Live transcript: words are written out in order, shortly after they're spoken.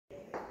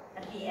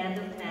the end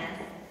of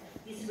Mass,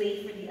 please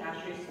wait for the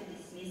ushers to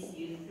dismiss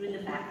you through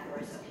the back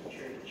doors of the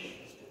church.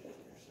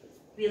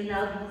 We'll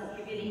now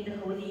be distributing the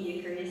Holy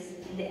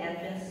Eucharist in the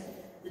entrance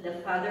to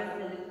the Father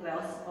Philip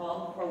Wells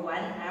Hall for 1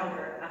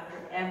 hour after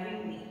every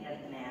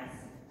weekend Mass.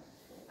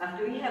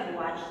 After we have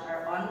watched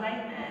our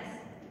online Mass,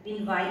 we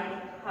invite you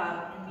to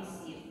come and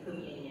receive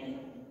communion.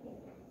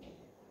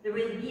 There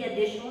will be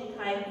additional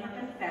time for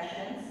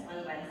confessions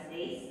on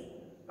Wednesdays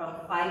from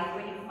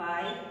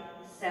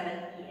 5:45 to 7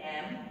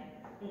 p.m.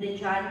 in the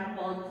John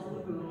Paul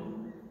II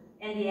room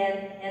and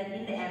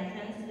in the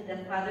entrance to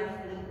the Father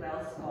Philip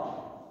Wells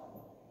Hall.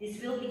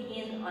 This will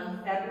begin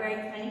on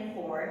February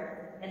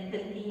 24 and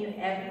continue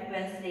every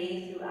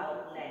Wednesday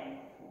throughout Lent.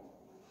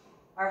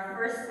 Our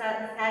first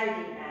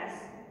Saturday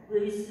Mass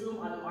will resume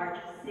on March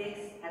 6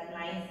 at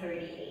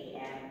 9:30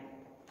 a.m.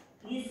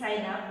 Please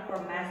sign up for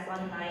Mass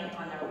online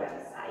on our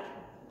website.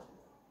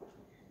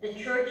 The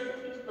church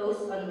will be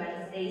closed on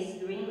Wednesdays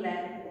during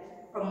Lent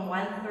from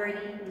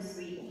 1:30 to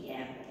 3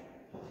 p.m.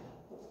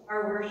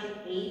 Our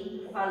worship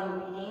aid,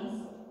 follow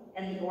readings,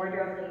 and the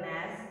order of the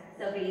Mass is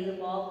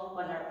available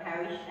on our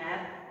parish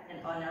app and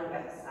on our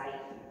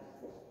website.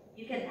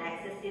 You can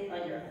access it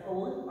on your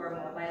phone or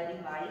mobile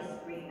device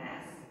during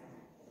Mass.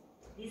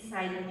 Please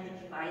silence your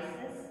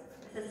devices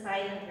as a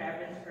sign of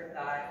reverence for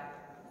God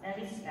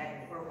and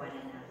respect for one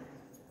another.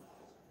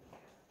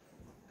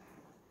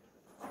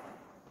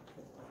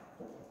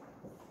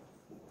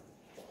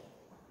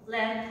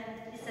 Lent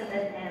is an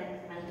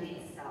end unto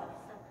itself.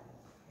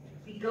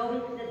 We go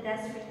into the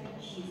desert with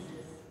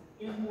Jesus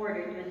in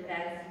order to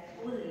advance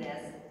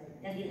holiness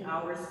and in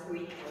our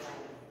spiritual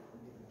life.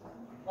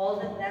 All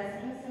the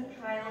blessings and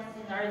trials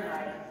in our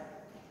life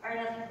are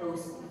not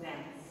those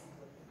events.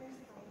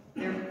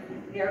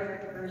 They are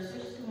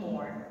precursors to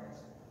more,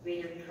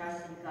 greater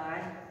trust in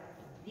God,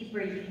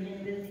 deeper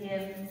union with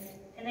Him,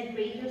 and a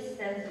greater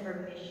sense of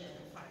our mission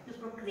to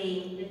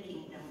proclaim the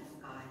kingdom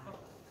of God.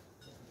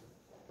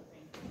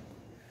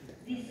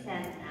 Please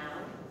stand now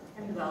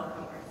and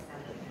welcome our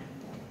celebrant.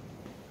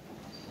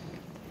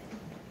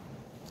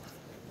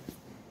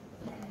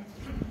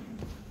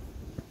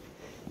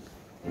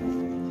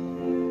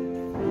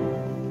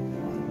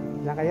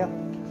 Diyan kayo?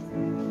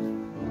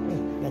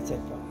 That's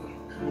it po.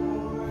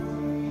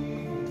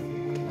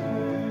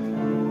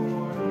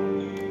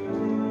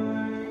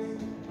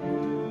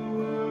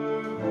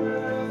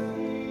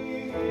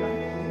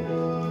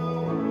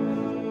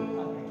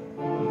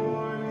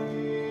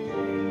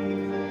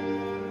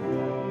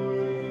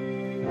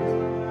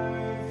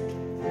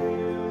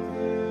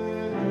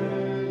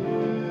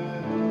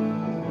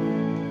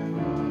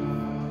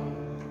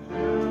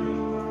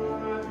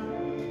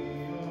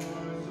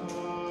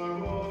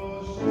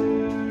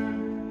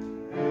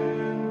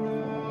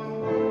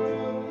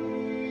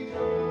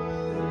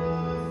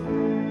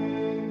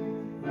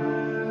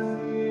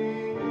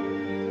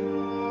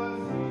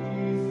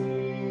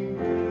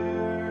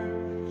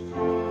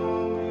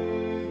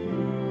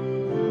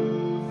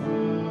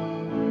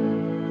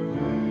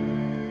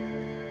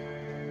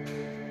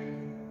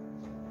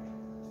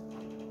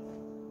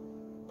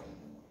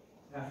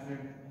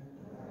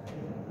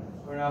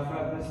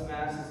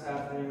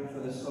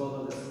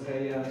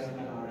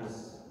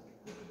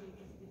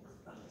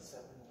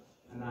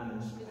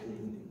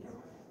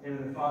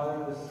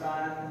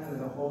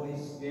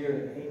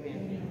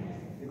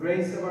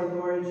 Grace of our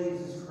Lord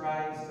Jesus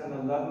Christ and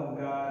the love of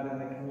God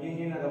and the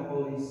communion of the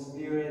Holy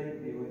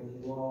Spirit be with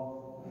you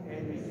all.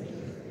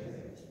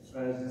 Amen.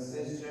 Brothers and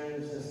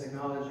sisters, let's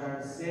acknowledge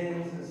our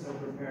sins and so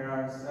prepare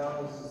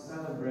ourselves to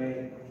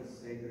celebrate the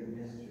sacred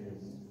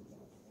mysteries.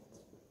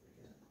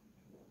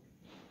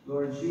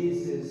 Lord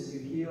Jesus,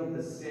 you healed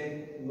the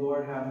sick.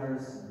 Lord, have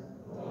mercy.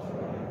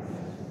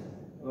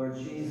 Lord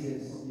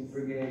Jesus, you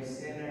forgave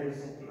sinners.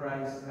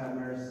 Christ, have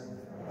mercy.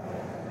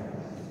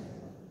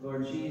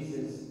 Lord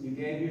Jesus, you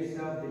gave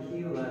yourself to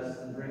heal us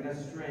and bring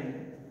us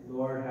strength.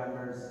 Lord, have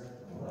mercy.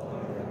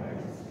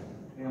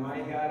 May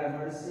Almighty God have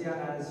mercy on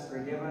us,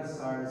 forgive us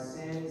our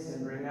sins,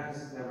 and bring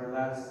us to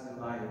everlasting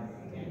life.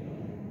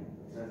 Amen.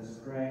 Let us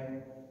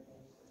pray.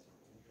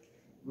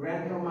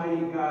 Grant,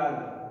 Almighty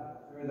God,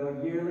 through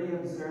the yearly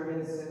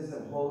observances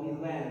of Holy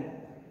Lent,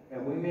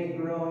 that we may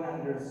grow in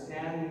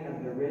understanding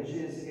of the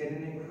riches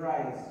hidden in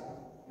Christ,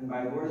 and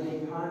by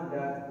worthy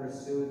conduct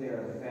pursue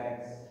their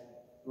effects.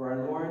 Through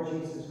our Lord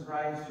Jesus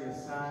Christ, your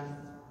Son,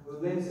 who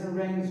lives and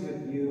reigns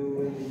with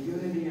you in the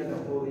unity of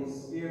the Holy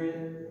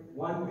Spirit,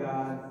 one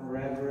God,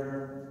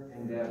 forever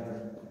and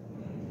ever.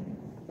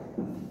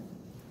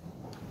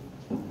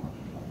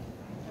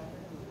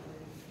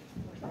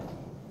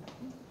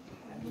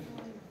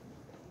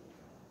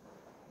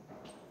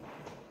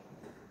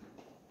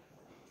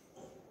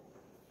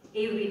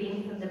 A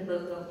reading from the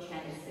book of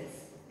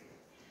Genesis.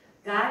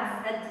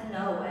 God said to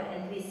Noah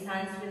and to his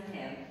sons with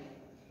him,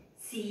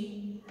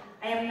 "See,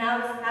 I am now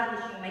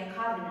establishing my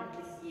covenant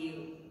with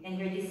you and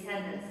your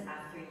descendants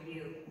after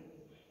you,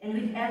 and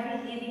with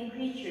every living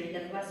creature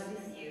that was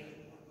with you,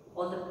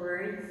 all the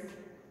birds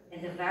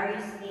and the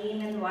various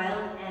game and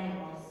wild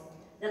animals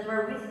that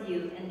were with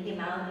you and came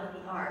out of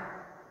the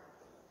ark.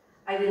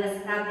 I will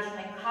establish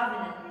my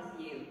covenant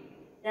with you,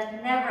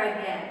 that never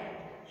again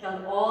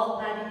shall all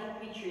bodily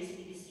creatures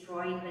be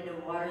destroyed by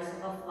the waters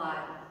of a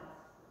flood.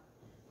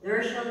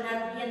 There shall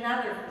not be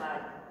another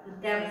flood to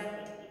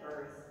devastate the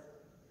earth.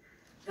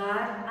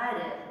 God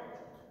added,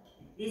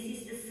 this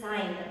is the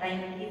sign that I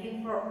am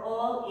giving for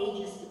all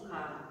ages to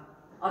come,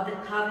 of the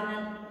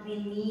covenant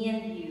between me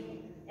and you,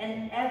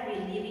 and every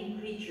living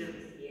creature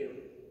with you.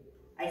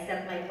 I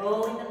set my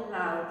bow in the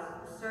clouds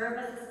to serve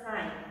as a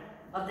sign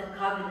of the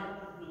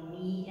covenant between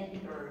me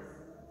and the earth.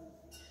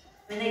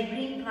 When I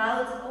bring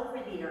clouds over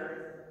the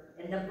earth,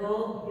 and the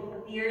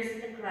bow appears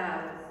in the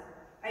clouds,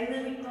 I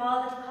will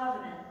recall the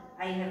covenant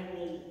I have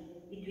made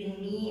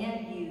between me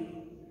and you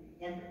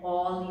and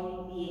all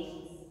living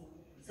beings,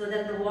 so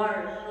that the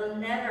waters shall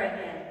never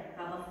again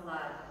become a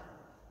flood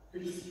to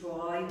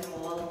destroy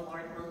all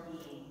mortal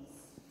beings.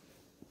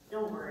 The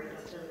word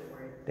of the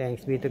Lord.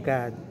 Thanks be to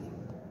God.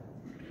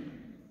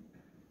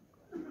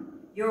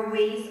 Your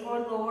ways,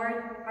 O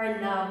Lord,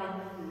 are love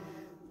and truth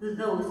to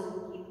those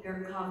who keep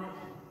your covenant.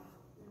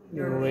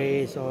 Your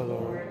ways, O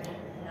Lord.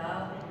 Are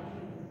love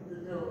and truth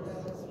to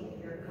those who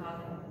keep your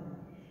covenant.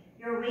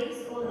 Your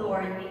ways, O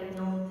Lord, make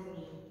known to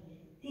me.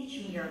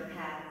 Teach me your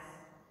paths.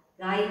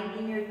 Guide me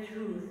in your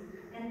truth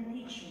and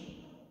teach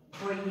me,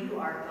 for you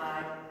are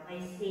God, my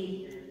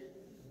Savior.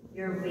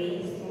 Your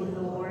ways, O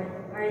Lord,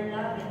 are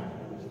love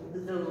and truth to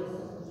those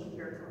who keep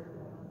your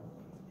covenant.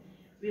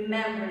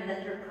 Remember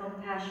that your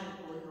compassion,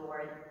 O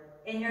Lord,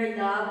 and your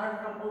love are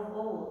from of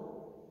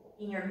old.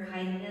 In your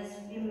kindness,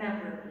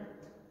 remember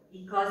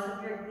me, because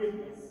of your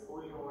goodness,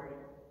 O Lord.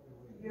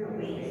 Your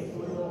ways,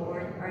 O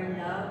Lord, are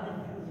love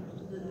and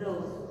truth to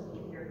those who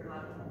keep your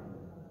covenant.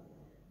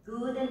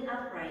 Good and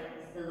upright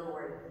is the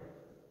Lord.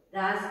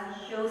 Thus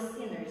he shows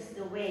sinners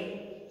the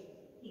way.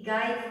 He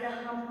guides the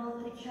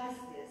humble to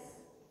justice,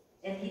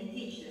 and he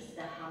teaches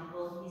the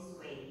humble his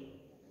way.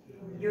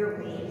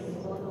 Your ways,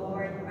 O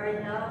Lord, are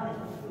love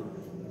and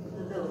truth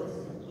to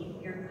those who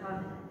keep your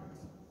covenant.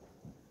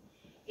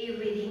 A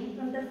reading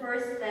from the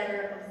first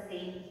letter of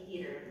St.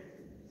 Peter.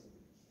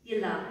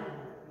 Beloved,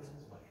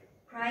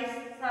 Christ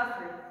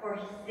suffered for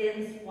his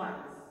sins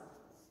once,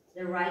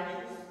 the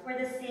righteous for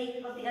the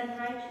sake of the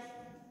unrighteous,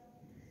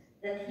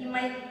 that he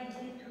might lead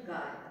you to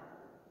God.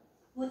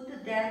 Put to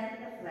death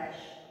in the flesh,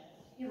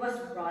 he was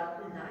brought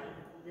to life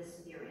in the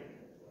Spirit.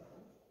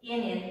 In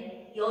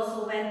it, he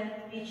also went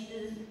to preach to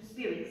the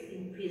spirits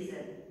in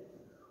prison,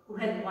 who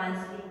had once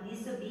been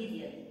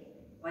disobedient,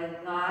 while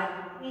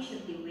God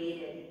patiently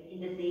waited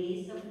in the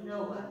days of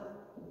Noah,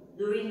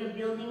 during the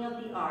building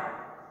of the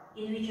ark,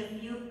 in which a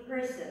few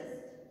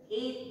persons,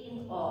 8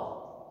 in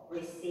all,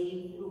 were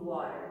saved through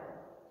water.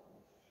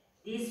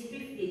 This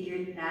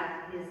prefigured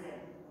baptism,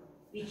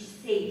 which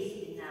saves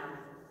you now.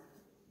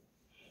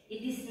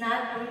 It is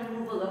not a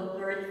removal of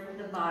dirt from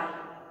the body,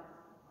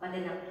 but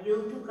an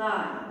appeal to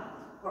God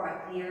for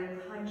a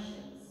clear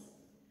conscience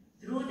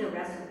through the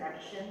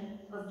resurrection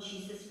of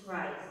Jesus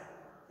Christ,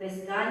 who has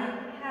gone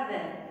into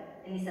heaven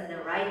and is at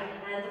the right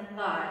hand of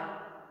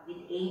God, with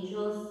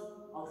angels,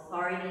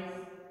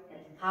 authorities,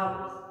 and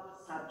powers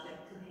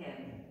subject to him.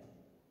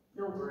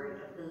 The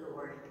word of the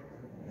Lord.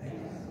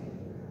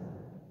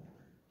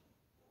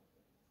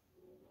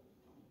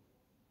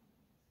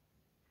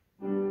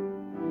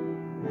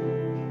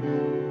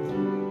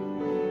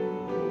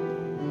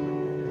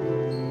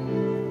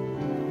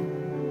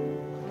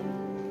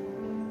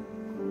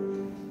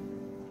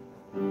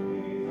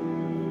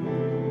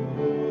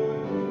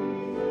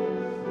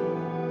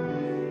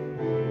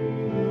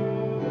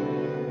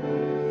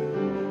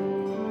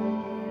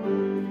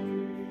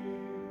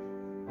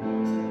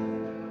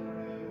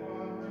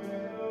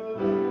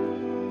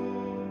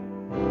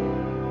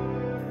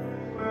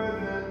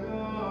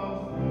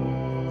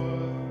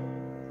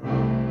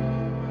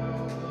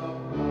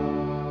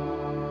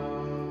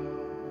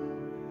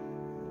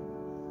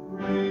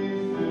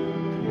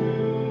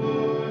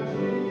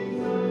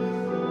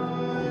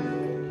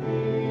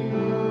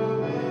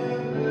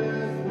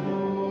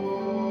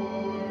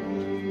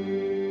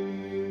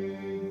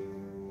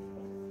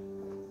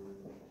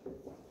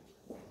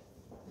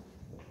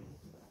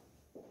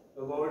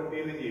 The Lord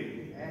be with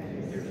you. And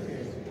with your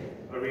spirit.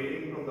 A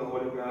reading from the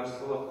Holy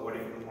Gospel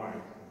according to Mark.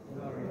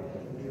 Glory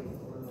to you,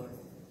 O Lord.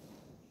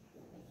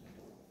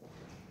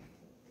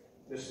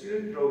 The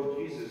Spirit drove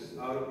Jesus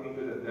out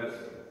into the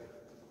desert,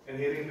 and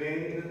he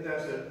remained in the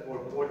desert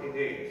for 40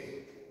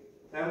 days,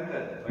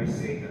 tempted by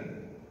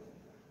Satan.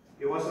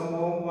 He was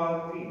among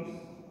wild beasts,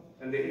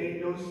 and the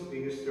angels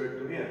ministered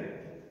to him.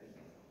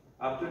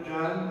 After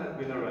John had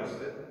been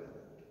arrested,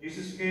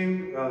 Jesus came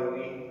to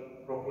Galilee,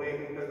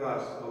 proclaiming the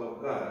gospel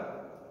of God.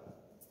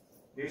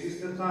 This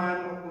is the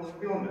time of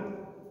fulfillment.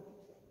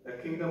 The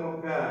kingdom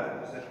of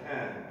God is at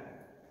hand.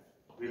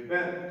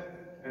 Repent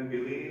and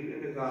believe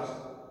in the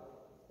gospel.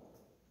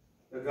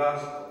 The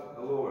gospel of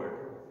the Lord.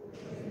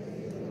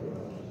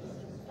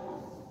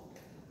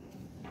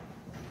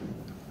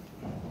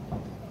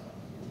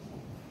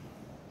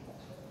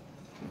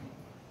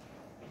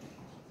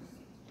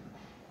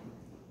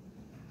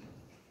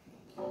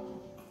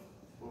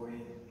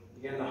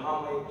 begin the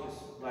homily, just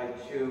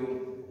like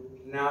to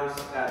announce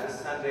that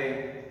this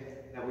Sunday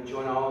that we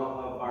join all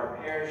of our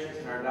parishes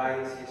and our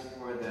dioceses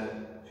for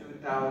the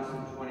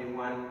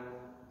 2021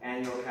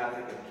 Annual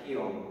Catholic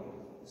Appeal.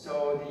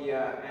 So the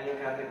Annual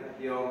Catholic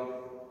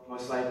Appeal,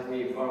 most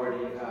likely we've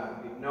already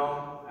we've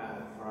known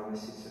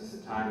obviously since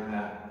the time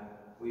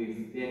that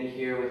we've been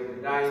here with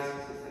the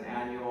diocese. It's an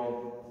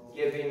annual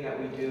giving that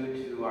we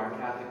do to our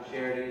Catholic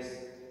charities,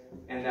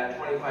 and that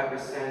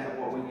 25% of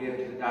what we give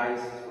to the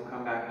diocese will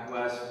come back to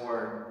us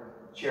for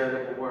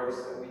charitable works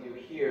that we do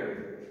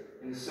here.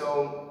 And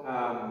so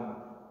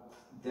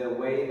the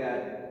way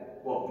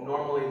that, well,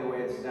 normally the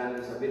way it's done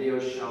is a video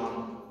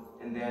shown,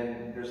 and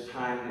then there's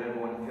time that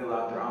everyone fill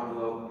out their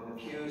envelope in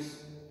the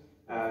pews.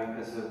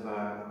 Because of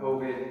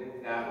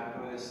COVID, that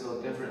we're doing this a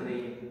little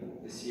differently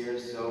this year,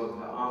 so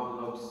the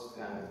envelopes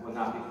will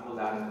not be filled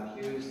out in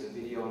the pews, the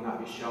video will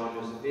not be shown.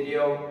 There's a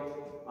video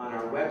on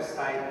our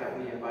website that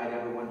we invite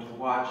everyone to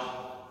watch,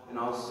 and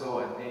also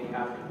I think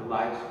after the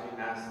live stream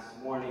Mass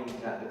this morning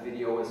that the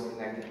video was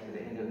connected to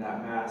the end of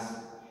that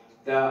Mass.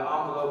 The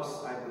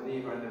envelopes, I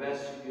believe, are in the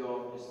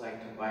vestibule. Just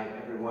like to invite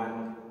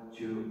everyone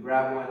to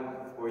grab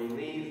one before you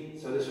leave.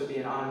 So this will be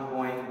an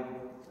ongoing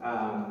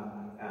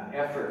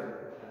effort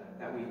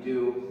that we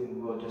do,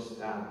 and we'll just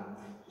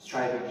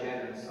try to be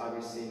generous.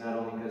 Obviously, not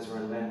only because we're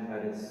in Lent,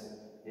 but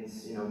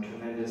it's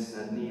tremendous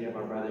need of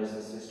our brothers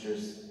and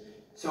sisters.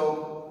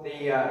 So the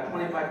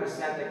 25%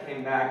 that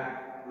came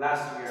back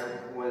last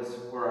year was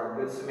for our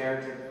Good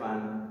Samaritan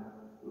Fund,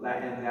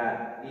 and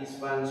that these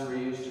funds were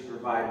used to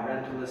provide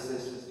rental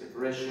assistance to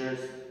parishioners,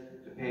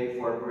 to pay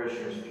for a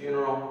parishioner's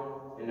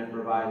funeral, and to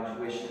provide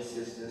tuition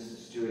assistance to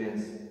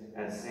students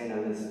at St.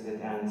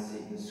 Elizabeth Ann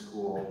Seton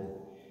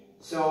School.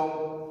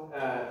 So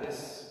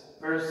this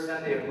first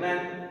Sunday of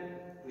Lent,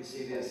 we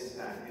see this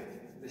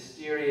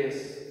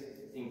mysterious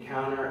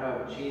encounter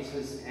of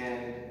Jesus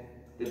and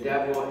the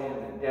devil in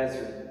the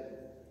desert.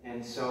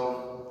 And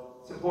so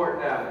it's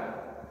important that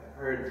I've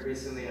heard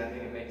recently, and I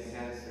think it makes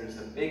sense, there's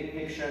a big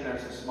picture and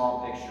there's a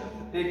small picture.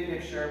 The big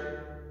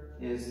picture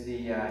is the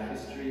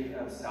history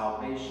of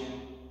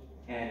salvation,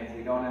 and if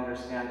we don't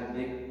understand the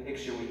big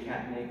picture, we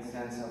can't make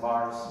sense of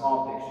our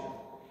small picture.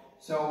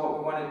 So what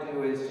we want to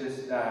do is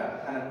just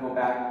kind of go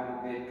back a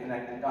little bit,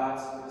 connect the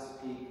dots, so to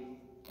speak.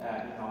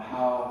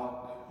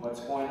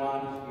 What's going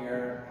on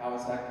here, how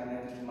is that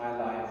connected to my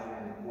life,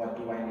 and what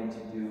do I need to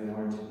do in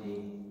order to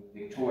be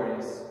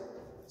victorious.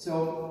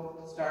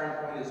 So, starting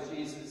point is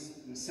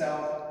Jesus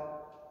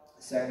himself,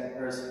 the second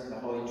person of the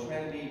Holy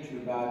Trinity,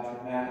 true God,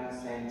 true man at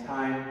the same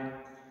time,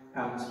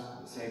 comes,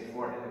 say,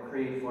 for in the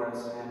creed for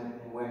us men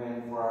and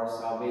women for our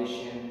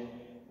salvation.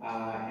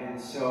 And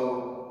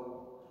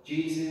so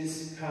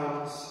Jesus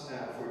comes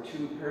for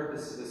two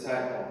purposes,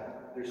 disciple.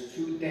 There's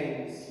two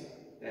things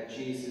that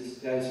Jesus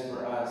does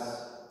for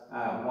us.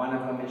 One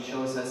of them, it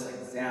shows us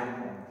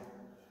example.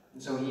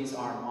 And so he's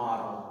our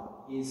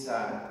model.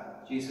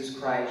 Jesus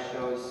Christ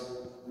shows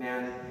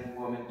man and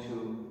woman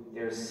to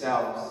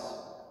themselves.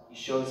 He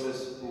shows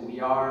us who we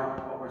are,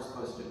 what we're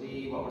supposed to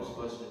be, what we're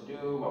supposed to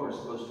do, what we're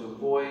supposed to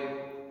avoid.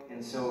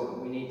 And so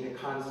we need to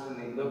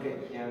constantly look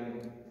at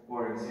him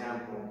for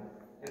example.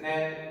 And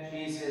then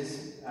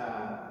Jesus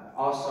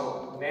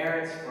also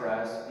merits for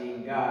us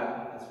being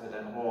God. That's where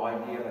that whole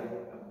idea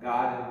of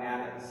God and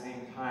man at the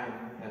same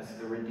time. That's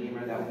the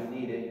Redeemer that we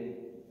needed.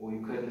 We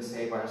couldn't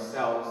save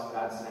ourselves.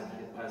 God sent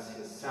us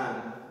his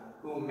Son,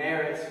 who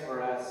merits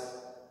for us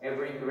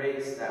every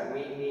grace that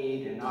we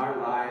need in our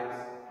lives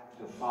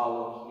to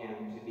follow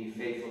him, to be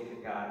faithful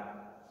to God.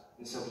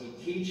 And so he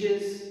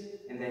teaches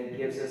and then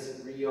gives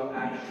us real,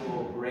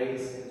 actual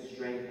grace and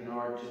strength in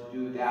order to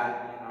do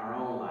that in our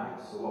own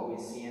lives. So what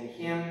we see in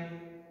him,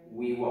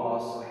 we will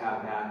also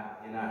have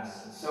that in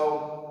us. And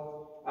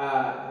so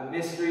the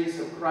mysteries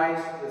of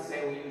Christ, let's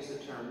say we use the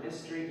term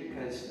mystery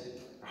because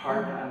they're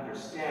hard to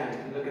understand.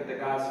 If you look at the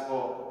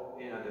gospel,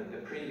 the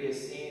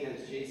previous scene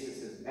as Jesus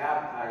is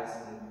baptized,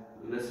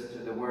 and listen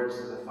to the words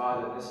of the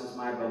Father, "This is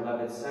my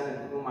beloved Son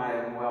in whom I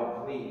am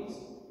well pleased."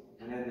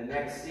 And then the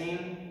next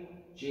scene,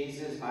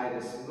 Jesus,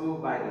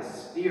 moved by the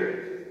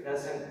Spirit,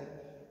 doesn't,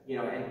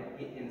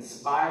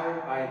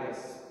 inspired by the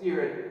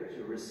Spirit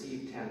to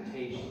receive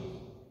temptation.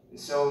 And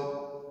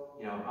so,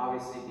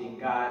 obviously being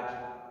God,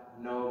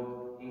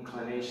 no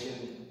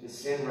inclination to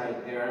sin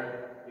right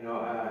there.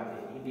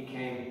 He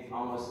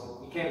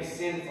became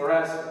sin for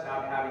us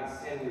without having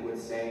sin, we would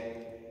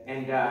say.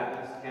 And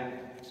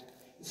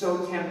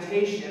so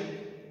temptation,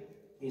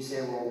 you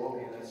say, well,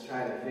 okay, let's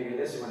try to figure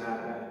this one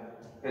out.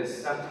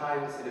 Because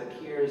sometimes it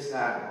appears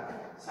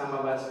that some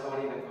of us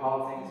don't even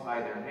call things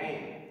by their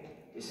name.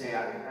 You say,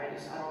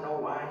 I don't know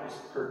why, I'm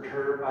just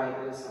perturbed by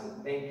this.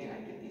 I'm thinking,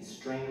 I get these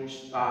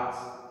strange thoughts,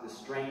 this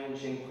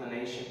strange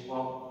inclination.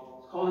 Well,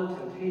 it's called a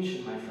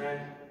temptation, my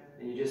friend.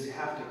 And you just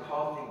have to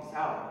call things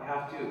out. You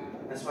have to.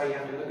 That's why you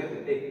have to look at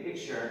the big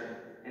picture.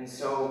 And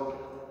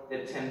so the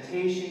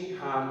temptation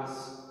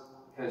comes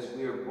because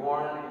we were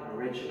born in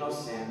original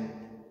sin,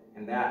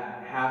 and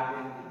that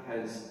happened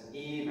because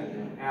Eve and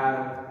then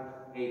Adam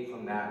ate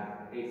from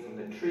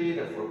the tree,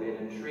 the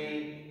forbidden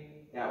tree.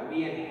 that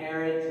we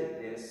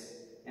inherited this,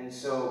 and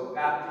so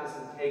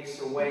baptism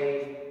takes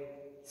away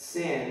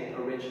sin,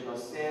 original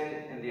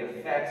sin, and the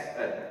effects,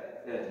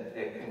 but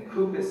the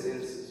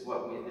concupiscence is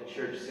what the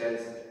church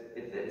says,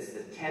 it's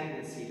the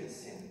tendency to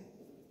sin.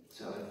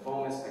 So the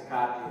fomus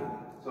peccati.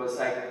 So it's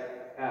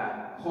like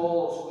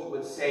Poles, we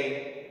would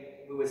say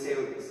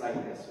it's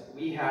like this.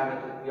 We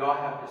all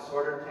have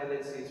disordered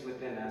tendencies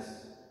within us,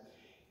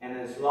 and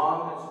as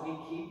long as we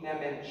keep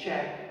them in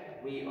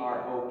check, we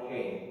are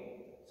okay.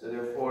 So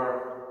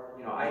therefore,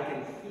 I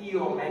can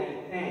feel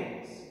many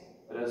things,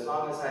 but as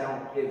long as I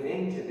don't give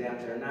in to them,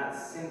 they're not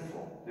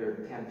sinful.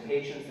 They're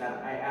temptations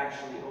that I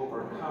actually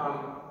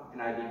overcome,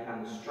 and I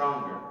become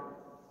stronger.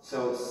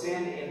 So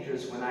sin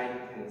enters when I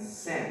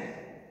consent.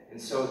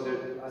 And so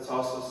that's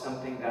also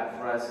something that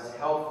for us is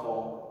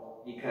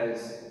helpful,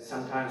 because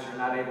sometimes we're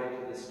not able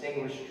to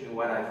distinguish between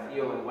what I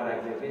feel and what I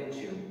give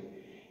into.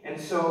 And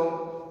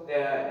so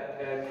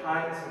the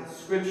times in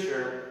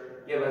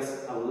Scripture give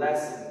us a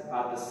lesson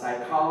about the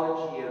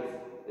psychology of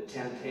the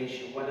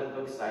temptation, what it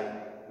looks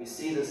like. We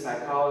see the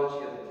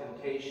psychology of the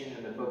temptation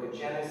in the book of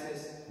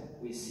Genesis.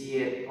 We see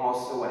it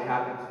also what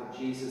happens with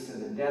Jesus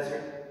in the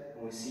desert.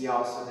 And we see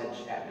also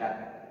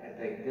that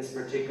this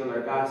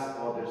particular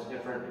gospel, there's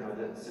different,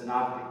 the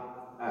synoptic,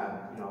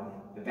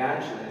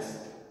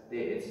 evangelists,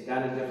 it's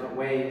done in different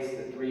ways,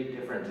 the 3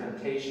 different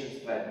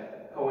temptations,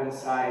 but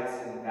coincides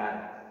in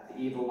that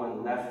the evil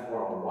one left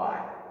for a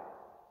while.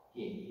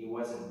 He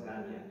wasn't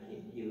done yet.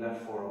 He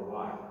left for a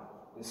while.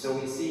 And so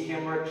we see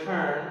him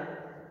return,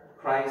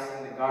 Christ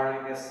in the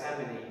Garden of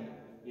Gethsemane,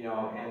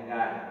 and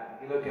that,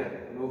 you look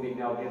at the movie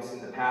Mel Gibson,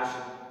 The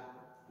Passion,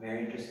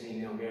 very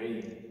interesting,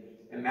 very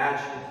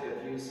imaginative,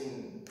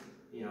 using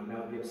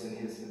Mel Gibson,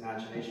 his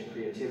imagination,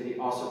 creativity,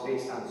 also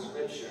based on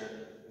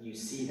Scripture. You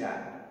see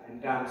that.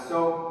 And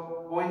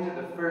so, going to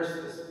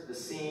the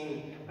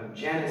scene of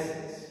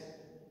Genesis,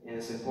 and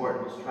it's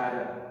important to try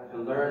to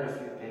learn a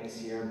few things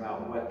here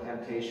about what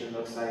temptation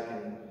looks like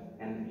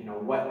and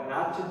what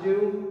not to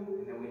do,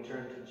 and then we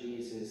turn to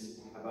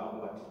Jesus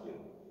about what to do.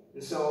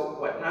 And so,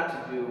 what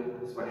not to do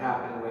is what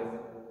happened with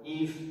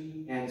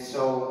Eve, and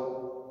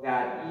so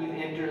that Eve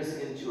enters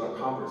into a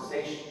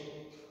conversation.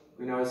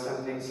 We know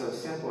something so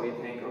simple, you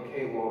think,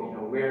 okay, well,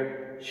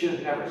 where should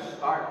have never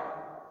started.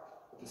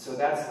 And so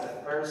that's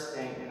the first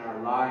thing in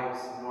our lives.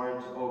 In order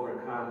to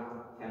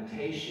overcome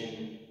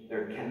temptation,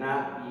 there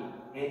cannot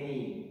be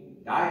any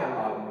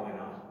dialogue going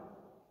on.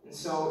 And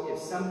so if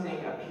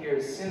something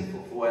appears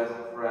sinful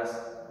for us,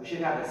 we should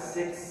have a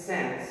sixth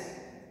sense,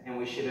 and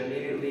we should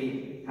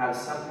immediately have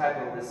some type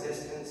of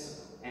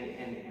resistance,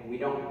 and we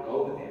don't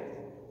go there.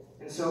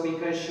 And so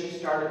because she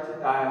started to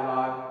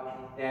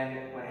dialogue,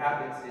 then what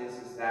happens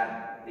is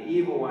that the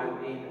evil one,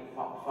 being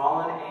a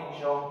fallen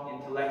angel,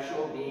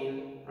 intellectual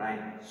being,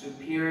 right,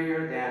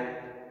 superior than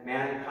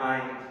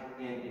mankind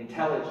in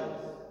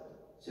intelligence.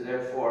 So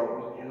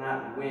therefore, we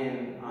cannot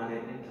win on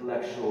an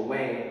intellectual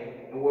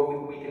way, and where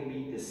we can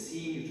be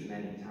deceived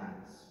many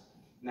times.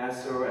 And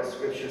that's where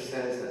Scripture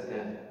says that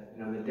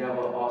the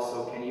devil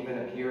also can even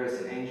appear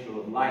as an angel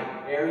of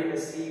light. Very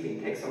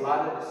deceiving, takes a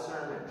lot of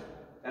discernment.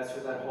 That's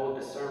where that whole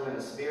discernment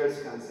of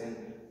spirits comes in,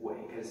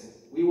 because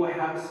we will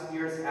have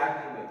spirits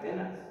acting within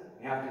us.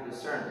 We have to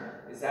discern,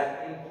 is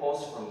that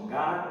impulse from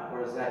God,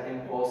 or is that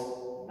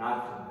impulse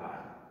not from God?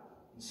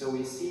 And so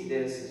we see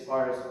this as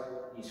far as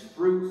these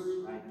fruits,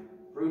 right?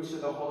 Fruits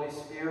of the Holy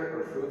Spirit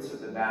or fruits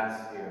of the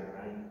bad spirit,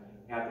 right?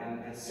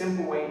 And a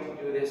simple way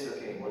to do this,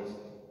 okay,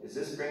 does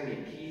this bring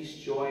me peace,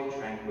 joy,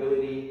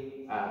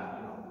 tranquility,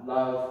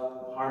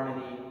 love,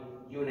 harmony,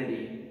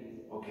 unity?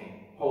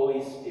 Okay,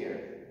 Holy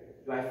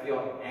Spirit. Do I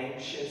feel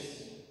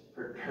anxious,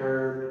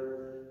 perturbed,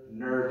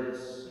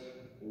 nervous,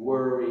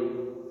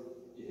 worried,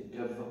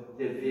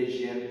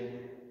 division,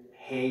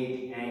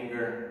 hate,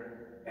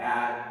 anger,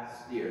 bad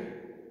spirit?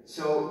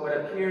 So what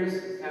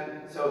appears,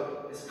 and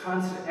so this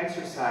constant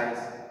exercise,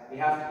 we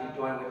have to be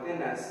doing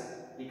within us,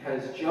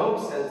 because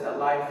Job says that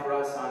life for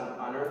us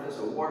on earth is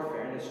a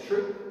warfare, and it's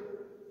true.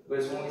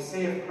 Because when we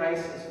say if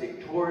Christ is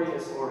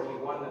victorious or he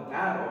won the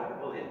battle,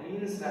 well, it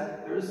means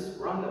that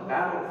we're on the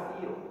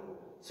battlefield.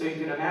 So you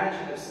can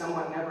imagine if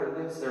someone never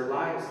lives their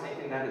lives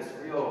thinking that it's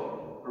a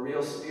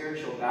real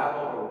spiritual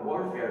battle or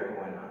warfare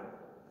going on.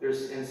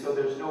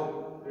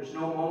 There's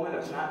no moment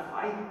of not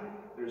fighting.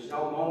 There's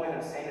no moment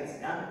of saying it's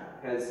done.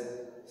 Because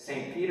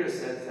St. Peter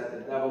says that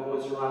the devil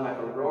goes around like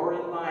a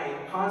roaring lion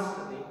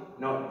constantly.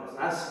 No, does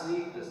not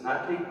sleep, does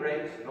not take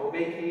breaks, no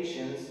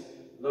vacations,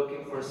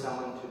 looking for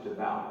someone to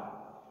devour.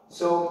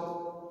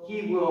 So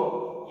he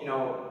will,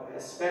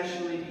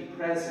 especially be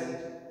present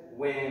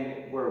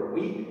when we're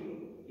weak.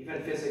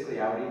 Even physically,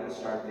 I would even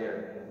start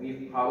there. And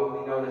we've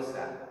probably noticed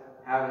that.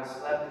 Haven't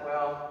slept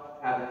well,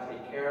 haven't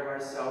taken care of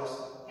ourselves.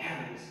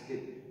 Damn, I just get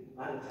a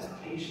lot of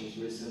temptations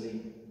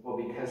recently. Well,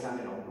 because I'm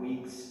in a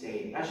weak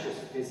state. That's just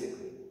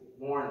physically.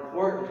 More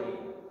importantly,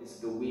 is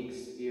the weak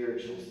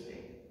spiritual state.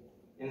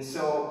 And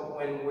so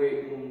when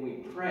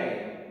we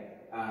pray,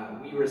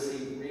 we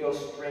receive real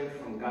strength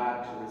from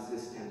God to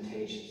resist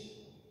temptations.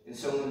 And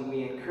so when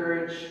we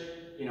encourage,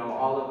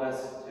 all of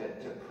us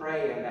to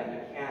pray, and that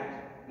you can't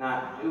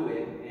not do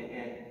it,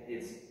 and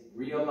it's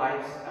real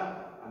life stuff.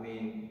 I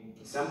mean,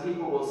 some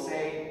people will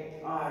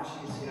say, oh,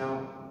 geez,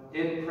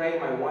 didn't pray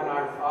my 1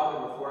 Our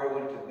Father before I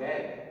went to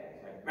bed.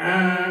 It's like,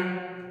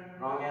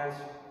 wrong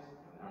answer.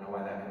 I don't know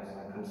why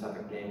that comes up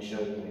a game show,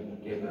 you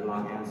gave the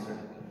wrong answer.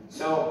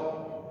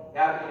 So,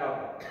 that,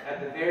 at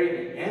the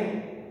very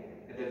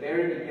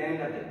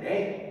beginning of the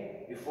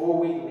day, before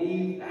we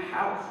leave the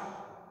house,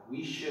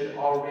 we should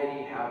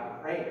already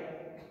have prayed,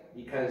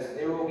 because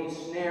there will be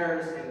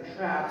snares and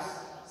traps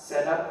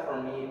set up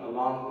for me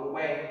along the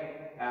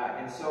way.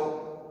 And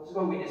so, this is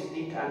what we just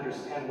need to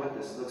understand what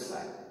this looks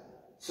like.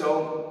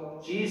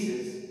 So,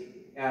 Jesus,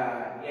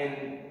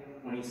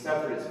 when he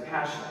suffered his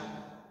passion,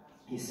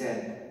 he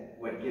said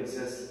what gives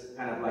us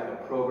kind of like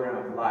a program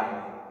of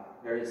life.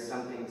 There is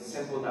something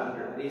simple to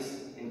at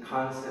least in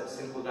concept,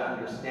 simple to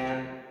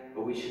understand,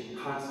 but we should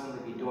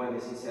constantly be doing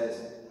this. He says,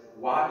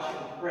 watch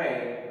and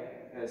pray,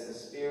 because the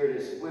spirit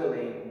is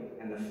willing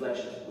and the flesh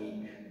is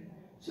weak.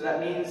 So that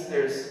means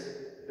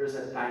there's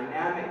a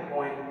dynamic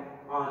going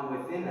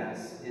on within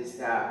us, is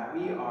that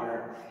we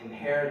are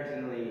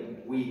inherently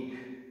weak,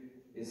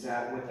 is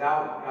that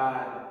without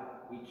God,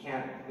 we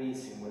can't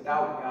please him.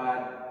 Without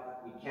God,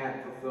 we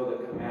can't fulfill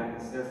the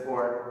commandments.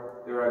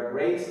 Therefore, there are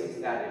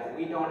graces that if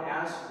we don't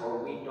ask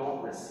for, we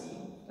don't receive.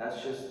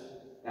 That's just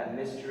that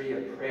mystery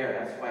of prayer.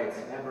 That's why it's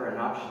never an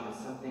option. It's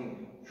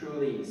something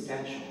truly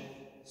essential.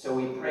 So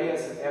we pray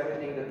as if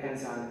everything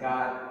depends on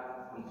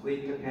God,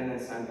 complete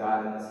dependence on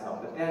God and his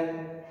help. But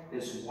then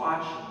this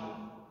watching,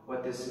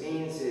 what this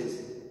means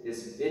is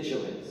this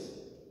vigilance.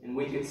 And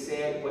we could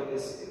say it,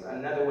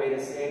 another way to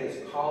say it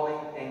is calling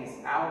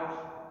things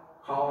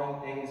out,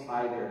 calling things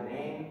by their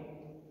name.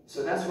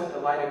 So that's what the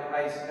light of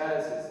Christ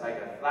does. It's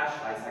like a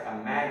flashlight, it's like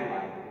a mag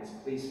light. It's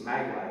police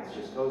mag light. It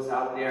just goes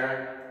out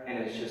there and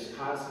it's just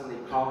constantly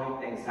calling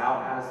things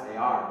out as they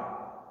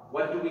are.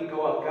 What do we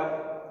go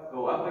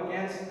up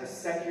against? A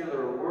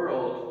secular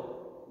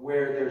world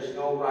where there's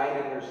no right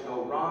and there's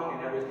no wrong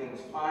and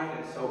everything's fine.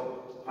 And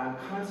so if I'm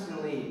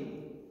constantly,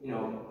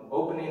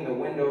 opening the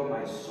window of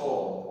my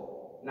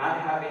soul,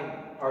 not having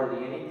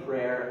hardly any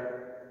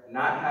prayer,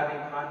 not having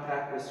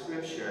contact with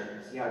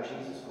Scripture. See how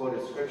Jesus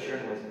quoted Scripture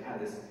and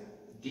had this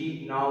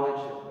deep knowledge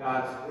of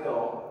God's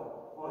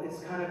will. Well,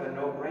 it's kind of a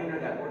no-brainer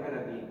that we're going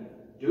to be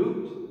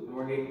duped and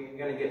we're going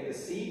to get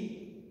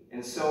deceived.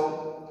 And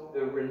so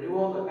the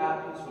renewal of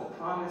baptismal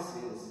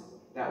promises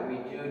that we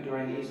do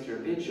during the Easter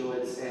Vigil,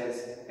 it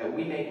says that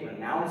we make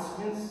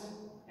renouncements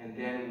and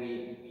then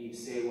we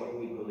say what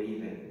we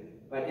believe in.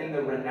 But in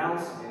the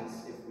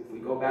renouncements, if we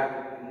go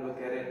back and look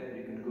at it,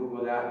 you can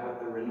Google that, what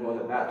the renewal of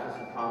the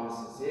baptism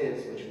promises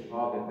is, which we've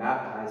all been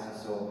baptized, and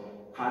so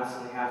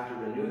constantly have to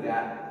renew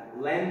that.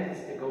 Lent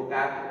is to go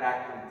back to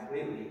that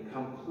completely,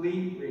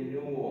 complete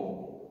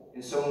renewal.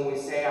 And so when we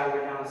say, I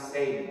renounce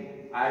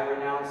Satan, I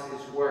renounce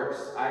his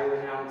works, I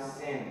renounce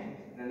sin.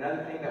 And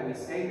another thing that we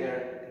say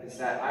there is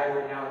that I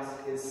renounce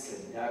his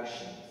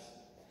seductions.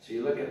 So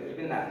you look at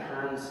even that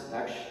term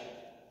seduction,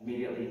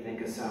 immediately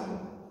think of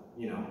some,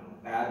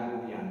 bad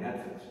movie on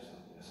Netflix or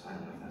something. So I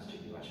don't know if that's true.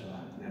 You watch a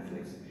lot of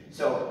Netflix.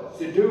 So,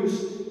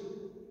 seduced.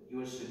 He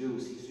was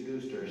seduced. He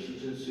seduced her. She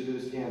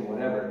seduced him,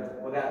 whatever.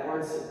 Well, that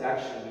word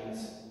seduction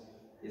means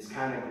it's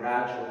kind of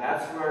gradual.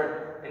 That's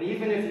where, and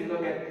even if you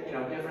look at,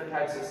 different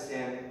types of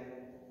sin,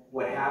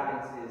 what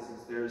happens is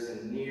there's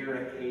a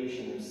near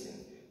occasion of sin.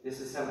 This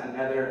is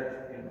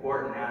another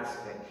important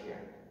aspect here.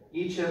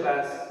 Each of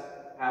us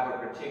have a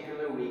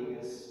particular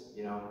weakness,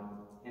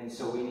 and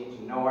so we need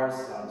to know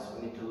ourselves.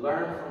 We need to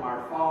learn from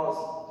our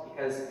falls,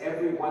 because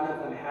every one of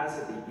them has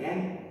a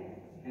beginning.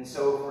 And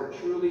so if we're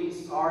truly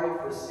sorry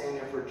for sin,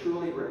 if we're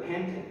truly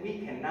repentant, we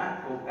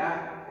cannot go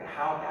back to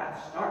how that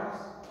starts.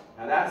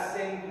 Now that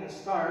sin can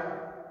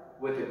start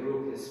with a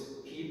group of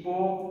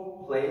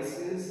people,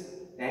 places,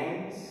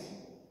 things.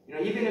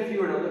 Even if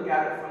you were to look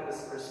at it from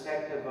this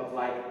perspective of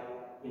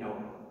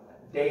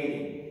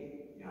dating.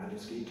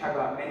 You talk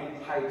about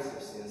many types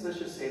of sins. Let's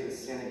just say the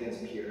sin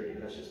against purity.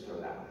 Let's just throw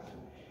that one.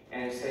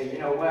 And say, you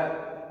know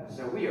what?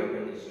 So we are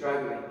really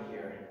struggling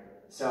here.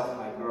 Self and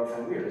my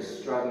girlfriend, we are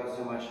just struggling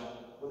so much.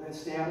 Well, then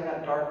stay out of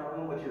that dark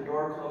room with your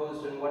door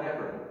closed and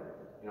whatever.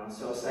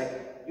 So it's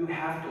like you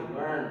have to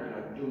learn.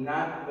 Do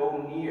not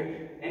go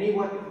near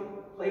anyone. If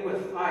you play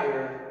with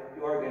fire,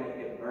 you are going to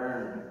get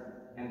burned.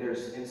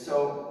 And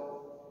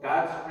so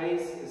God's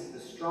grace is the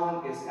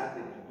strongest at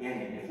the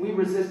beginning. If we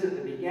resist at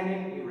the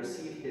beginning, we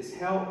receive his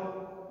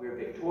help. We're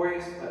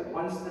victorious. But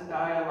once the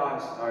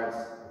dialogue starts,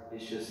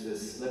 it's just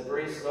this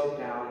slippery slope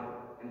down,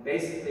 and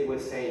basically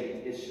would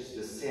say it's just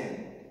a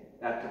sin.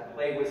 That to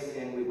play with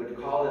sin, we would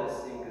call it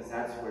a sin because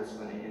that's where it's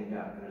going to end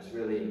up. There's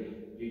really,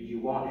 you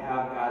won't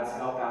have God's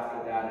help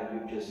after that,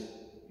 and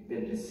you've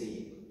been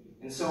deceived.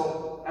 And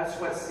so that's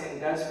what sin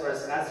does for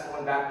us. That's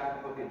going back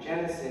to the book of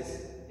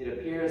Genesis. It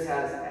appears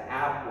as the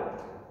apple,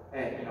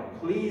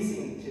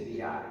 pleasing to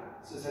the eye.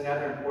 This is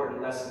another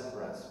important lesson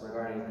for us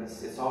regarding,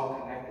 because it's all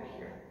connected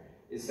here,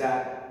 is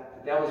that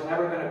the devil's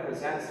never going to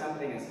present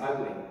something as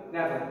ugly.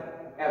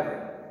 Never,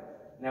 ever.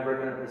 never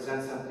going to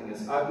present something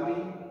as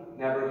ugly,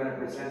 never going to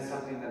present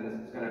something that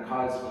is going to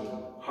cause me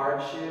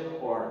hardship,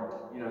 or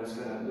it's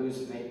going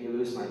to make me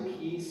lose my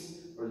peace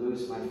or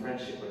lose my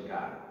friendship with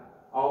God.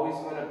 Always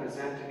going to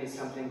present to me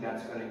something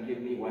that's going to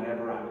give me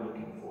whatever I'm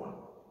looking for.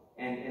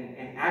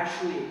 And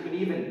actually, it could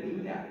even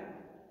do that.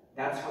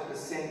 That's what the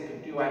sin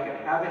could do. I could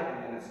have it,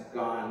 and then it's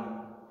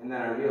gone. And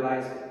then I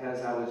realized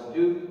because I was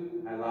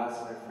duped, I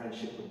lost my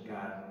friendship with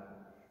God.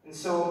 And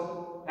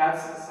so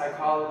that's the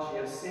psychology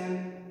of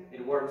sin.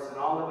 It works in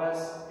all of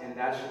us, and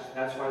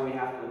that's why we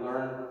have to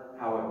learn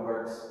how it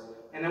works.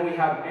 And then we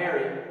have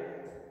Mary,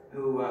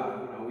 who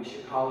we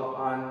should call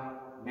upon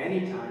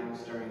many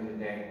times during the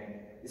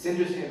day. It's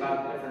interesting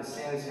about different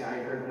sins. I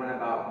heard one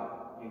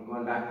about,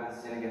 going back to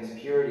the sin against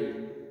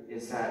purity,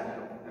 is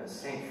that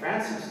St.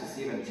 Francis was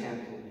even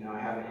tempted. I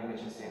have an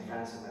image of St.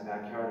 Francis in my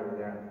backyard over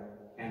there.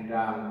 And,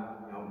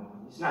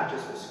 he's not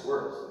just with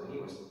squirrels. He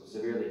was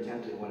severely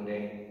tempted one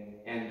day.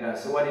 And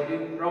so what did he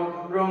do?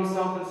 Throw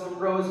himself in some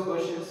rose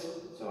bushes.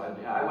 So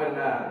I wouldn't,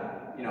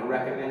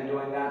 recommend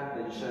doing that.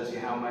 But it shows you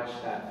how much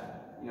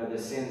that, the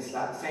sins.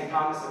 St.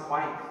 Thomas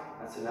Aquinas,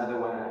 that's another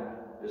one.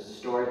 There's a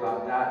story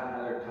about that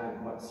another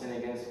time about sin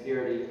against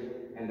purity.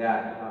 And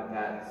that,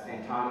 that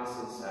St.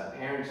 Thomas's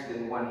parents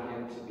didn't want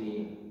him to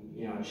be,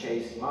 a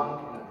chaste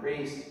monk and a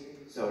priest.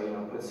 So,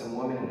 put some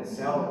woman in a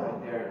cell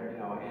right there,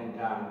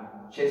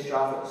 and chased her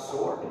off with a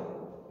sword.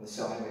 And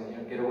so,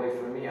 get away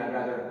from me. I'd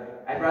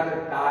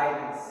rather die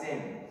than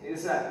sin. See, this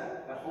is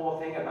the whole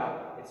thing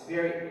about, it's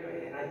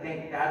very, and I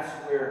think that's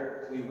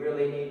where we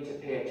really need to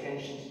pay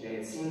attention today.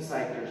 It seems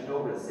like there's no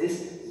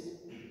resistance.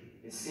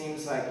 It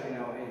seems like, I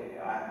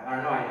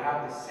don't know, I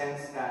have the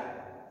sense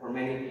that for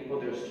many people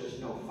there's just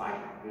no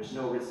fight. There's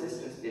no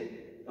resistance.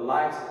 The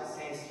lives of the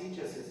saints teach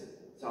us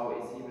it's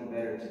always even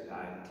better to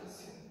die than to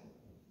sin.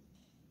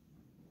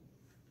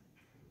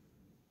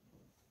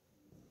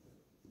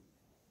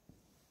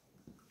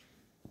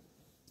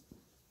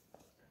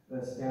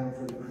 Let's stand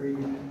for the creed.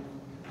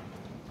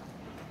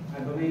 I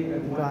believe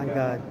in one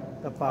God,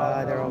 the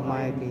Father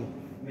Almighty,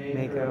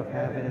 maker of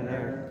heaven and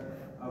earth,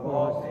 of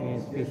all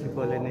things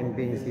visible and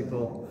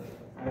invisible.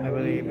 I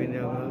believe in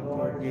the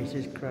Lord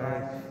Jesus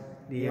Christ,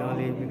 the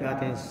only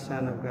begotten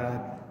Son of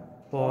God,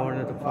 born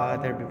of the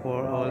Father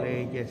before all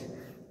ages,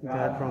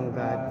 God from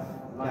God,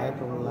 light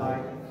from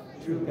light,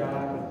 true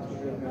God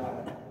with true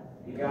God,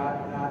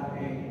 begotten, not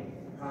made,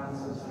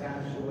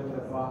 consubstantial with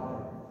the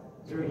Father.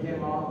 Through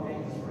him all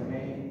things were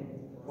made.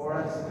 For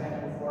us men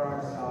and for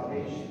our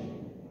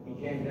salvation,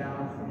 he came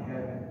down from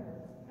heaven,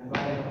 and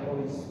by the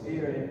Holy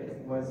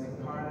Spirit was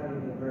incarnate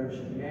of the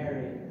Virgin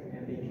Mary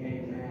and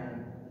became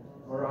man.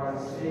 For our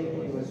sake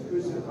he was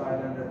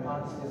crucified under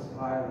Pontius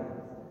Pilate.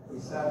 He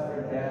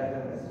suffered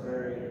death and was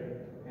buried,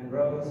 and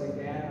rose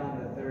again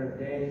on the third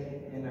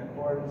day in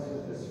accordance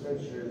with the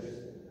Scriptures.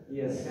 He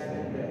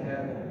ascended to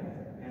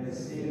heaven and is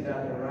seated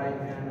at the right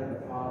hand of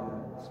the Father.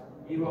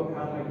 He will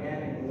come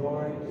again in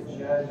glory to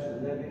judge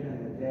the living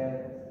and the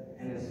dead,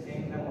 and his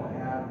kingdom will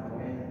have no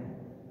end.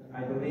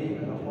 I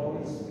believe in the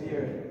Holy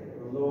Spirit,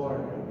 the Lord,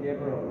 the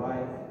giver of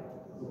life,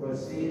 who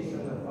proceeds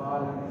from the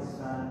Father and the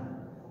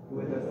Son, who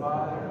with the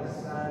Father and the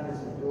Son is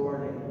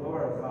adored and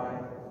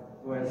glorified,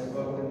 who has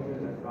spoken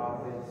through the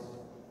prophets.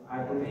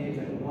 I believe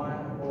in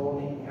one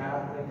holy,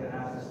 Catholic, and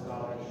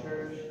Apostolic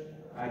Church.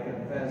 I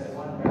confess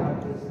one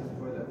baptism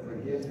for the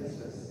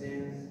forgiveness of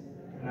sins,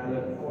 and I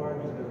look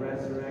forward to the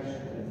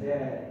resurrection of the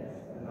dead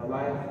and the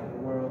life of the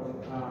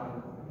world to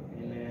come.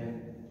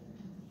 Amen.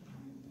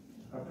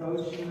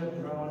 Approaching the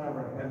throne of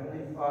our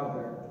Heavenly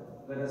Father,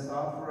 let us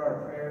offer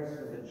our prayers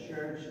for the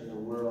Church and the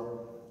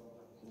world.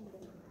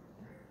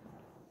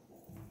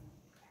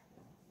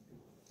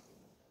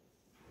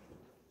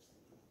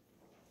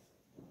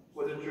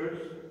 For the Church,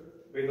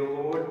 may the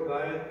Lord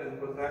guide and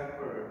protect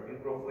her in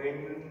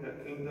proclaiming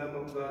the kingdom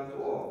of God to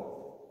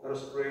all. Let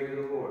us pray to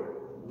the Lord.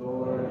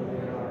 Lord,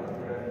 hear our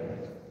prayer.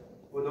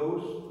 For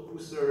those who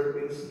serve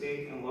in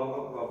state and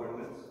local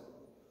governments,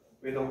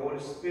 may the Holy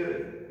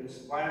Spirit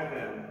inspire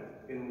them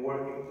in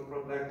working to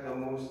protect the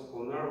most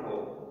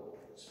vulnerable,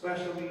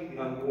 especially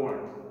the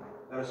unborn.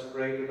 Let us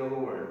pray to the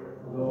Lord.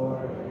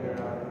 Lord, hear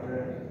our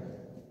prayer.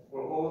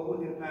 For all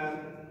who depend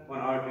on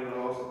our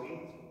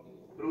generosity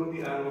through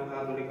the annual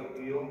Catholic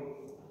Appeal,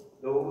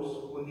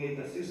 those who need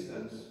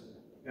assistance,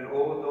 and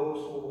all those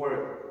who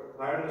work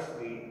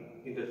tirelessly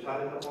in the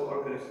charitable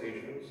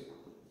organizations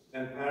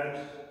and parish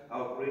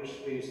outreach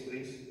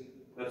ministries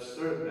that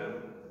serve them,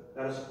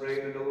 let us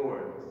pray to the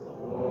Lord.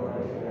 Lord,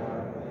 hear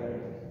our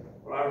prayer.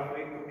 For our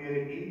faith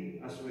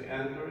community, as we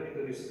enter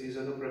into this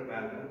season of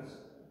repentance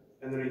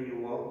and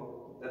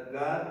renewal, that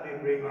God may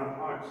bring our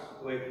hearts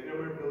to a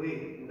firmer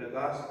belief in the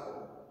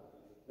gospel,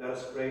 let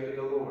us pray to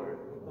the Lord.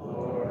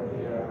 Lord,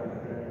 hear our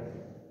prayer.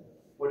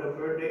 For the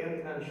birthday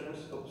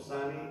intentions of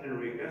Sunny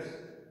Enriquez,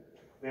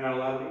 may our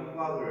loving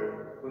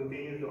Father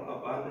continue to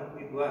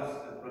abundantly bless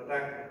and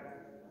protect him.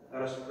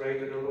 Let us pray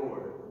to the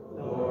Lord.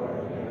 Lord,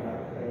 hear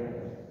our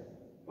prayer.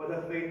 For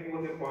the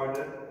faithful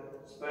departed,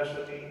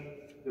 especially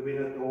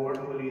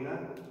Dominador Molina,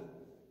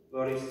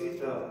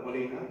 Lorisita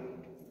Molina,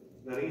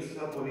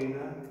 Larissa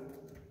Molina,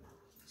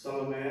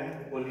 Salome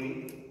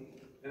Poli,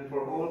 and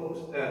for all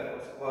whose death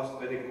was caused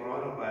by the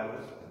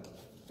coronavirus,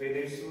 may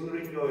they soon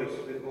rejoice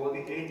with all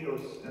the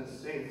angels and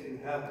saints in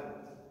heaven.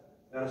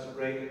 Let us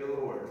pray to the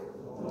Lord.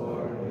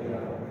 Lord, hear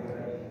our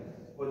prayer.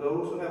 For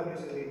those who have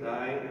recently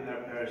died in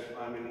our parish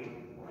family,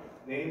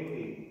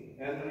 namely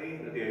Henry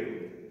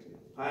Nadeu,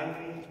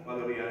 Jaime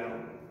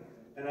Valeriano,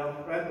 and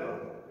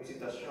Alfredo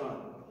Visitacion,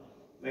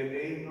 may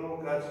they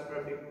know God's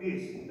perfect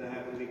peace in the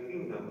heavenly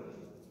kingdom.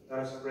 Let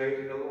us pray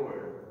to the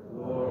Lord.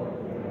 Lord,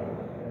 hear our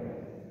prayer.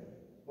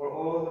 For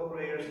all the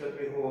prayers that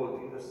we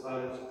hold in the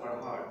silence of our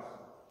hearts,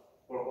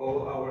 for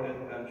all our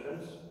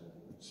intentions,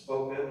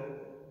 spoken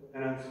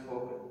and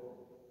unspoken.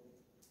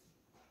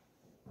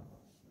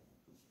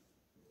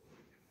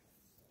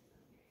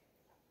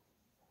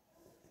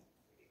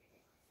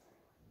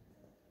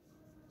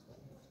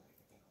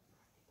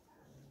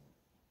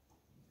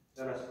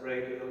 Let us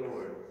pray to the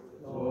Lord.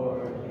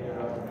 Lord, hear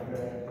our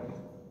prayer.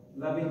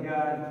 Loving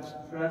God,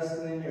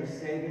 trusting in your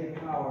saving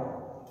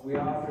power, we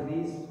offer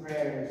these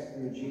prayers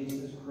through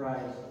Jesus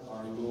Christ,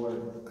 our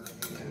Lord.